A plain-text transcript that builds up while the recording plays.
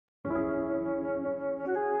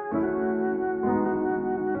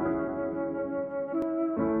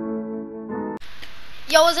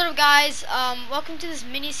Yo, what's up, guys? Welcome to this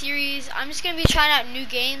mini series. I'm just gonna be trying out new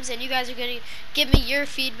games, and you guys are gonna give me your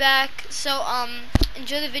feedback. So,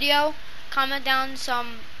 enjoy the video. Comment down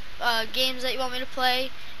some games that you want me to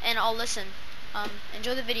play, and I'll listen.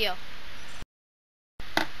 Enjoy the video.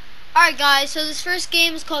 Alright, guys. So this first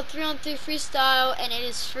game is called 3-on-3 Freestyle, and it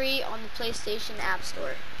is free on the PlayStation App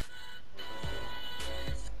Store.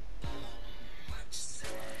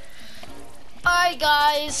 Alright,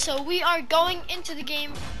 guys, so we are going into the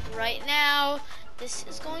game right now. This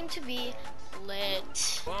is going to be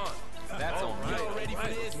lit. That's all right. You're ready for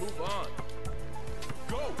this? Move on.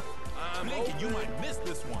 Go. I'm thinking you might miss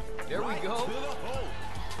this one. There we go.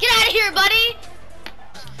 Get out of here, buddy.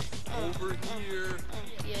 Over here.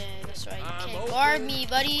 Yeah, that's right. You can't guard me,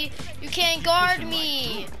 buddy. You can't guard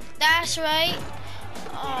me. That's right.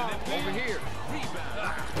 Oh, over here.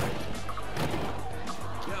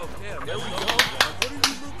 There we go. What are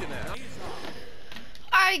you looking at?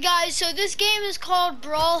 Alright, guys, so this game is called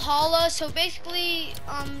Brawlhalla. So basically,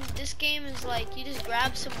 this game is like you just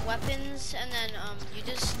grab some weapons and then you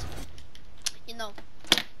just,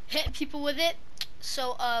 hit people with it.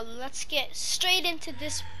 So let's get straight into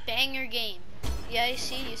this banger game. Yeah, you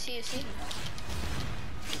see.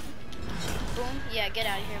 Boom. Yeah, get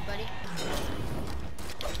out of here, buddy.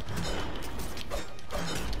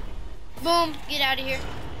 Boom. Get out of here.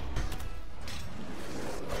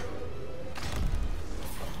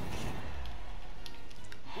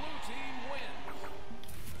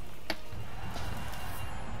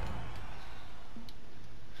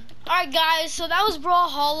 Alright, guys, so that was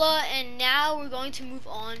Brawlhalla, and now we're going to move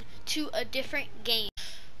on to a different game.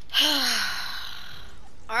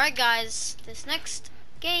 Alright, guys, this next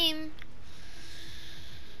game,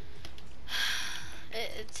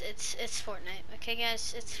 it's Fortnite. Okay,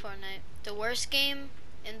 guys, it's Fortnite. The worst game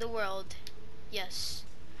in the world. Yes,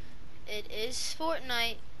 it is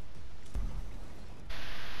Fortnite.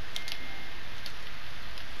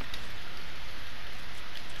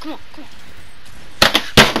 Come on.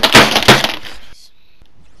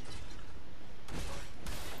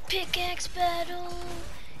 Pickaxe battle.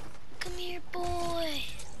 Come here, boy.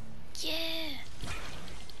 Yeah.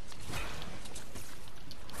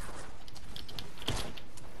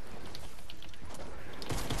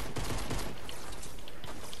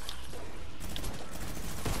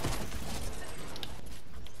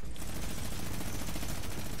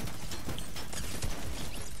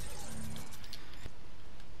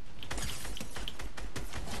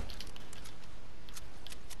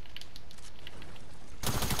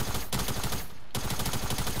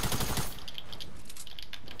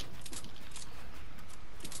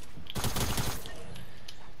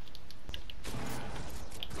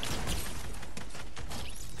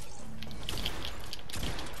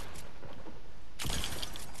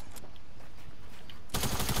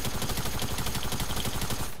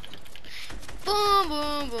 Boom,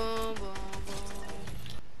 boom, boom, boom, boom.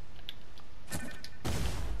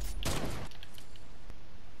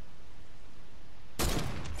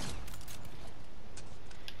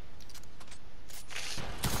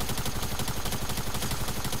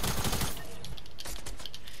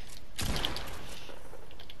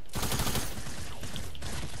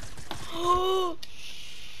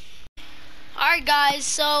 Alright, guys,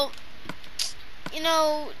 so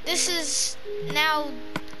this is now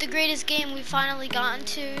the greatest game we've finally gotten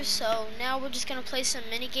to, so now we're just gonna play some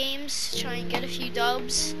mini games, try and get a few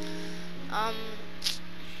dubs.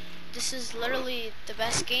 This is literally the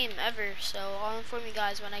best game ever, so I'll inform you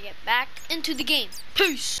guys when I get back into the game.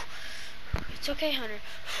 Peace. It's okay, Hunter.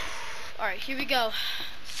 Alright, here we go.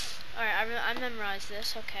 Alright, I memorized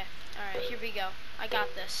this. Okay. Alright, here we go. I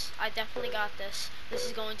got this. I definitely got this. This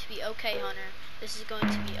is going to be okay, Hunter. This is going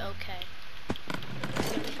to be okay.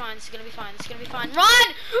 It's gonna be fine. It's gonna be fine. It's gonna be fine. Run!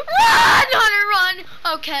 Run, Hunter,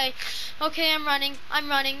 run! Okay. Okay, I'm running.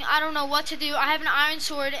 I don't know what to do. I have an iron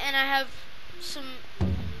sword and I have some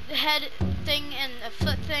head thing and a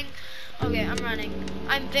foot thing. Okay, I'm running.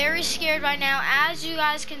 I'm very scared right now. As you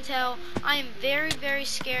guys can tell, I am very, very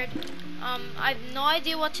scared. I have no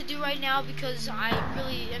idea what to do right now because I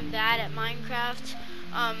really am bad at Minecraft.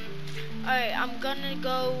 Alright, I'm gonna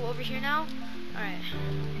go over here now. Alright.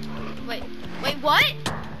 Wait, what?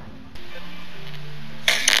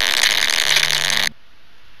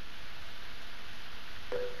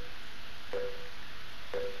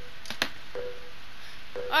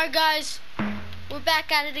 Alright, guys, we're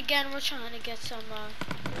back at it again. We're trying to get some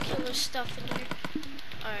killer stuff in here.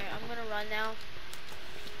 Alright, I'm gonna run now.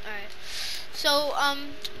 Alright, so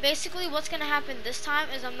basically what's gonna happen this time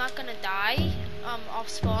is I'm not gonna die off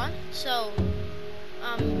spawn. So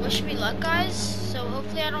wish me luck, guys. So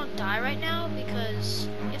hopefully I don't die right now, because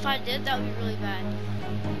if I did, that would be really bad.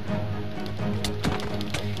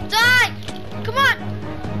 Die! Come on!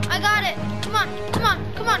 I got it! Come on, come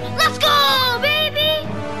on, come on! Let's go, baby!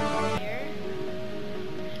 Here.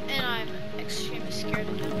 And I'm extremely scared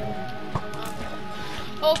of him.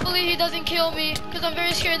 Hopefully he doesn't kill me, because I'm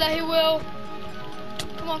very scared that he will.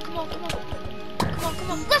 Come on, come on, come on. Come on,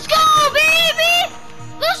 come on. Let's go, baby!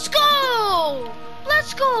 Let's go!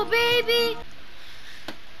 Let's go, baby!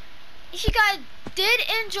 If you guys did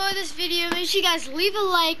enjoy this video, make sure you guys leave a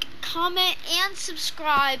like, comment, and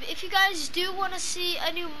subscribe. If you guys do want to see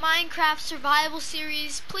a new Minecraft survival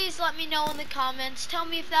series, please let me know in the comments. Tell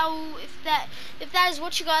me if that is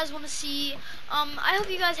what you guys want to see. I hope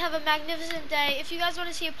you guys have a magnificent day. If you guys want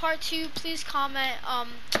to see a part 2, please comment.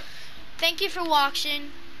 Thank you for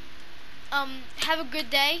watching. Have a good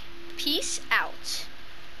day. Peace out.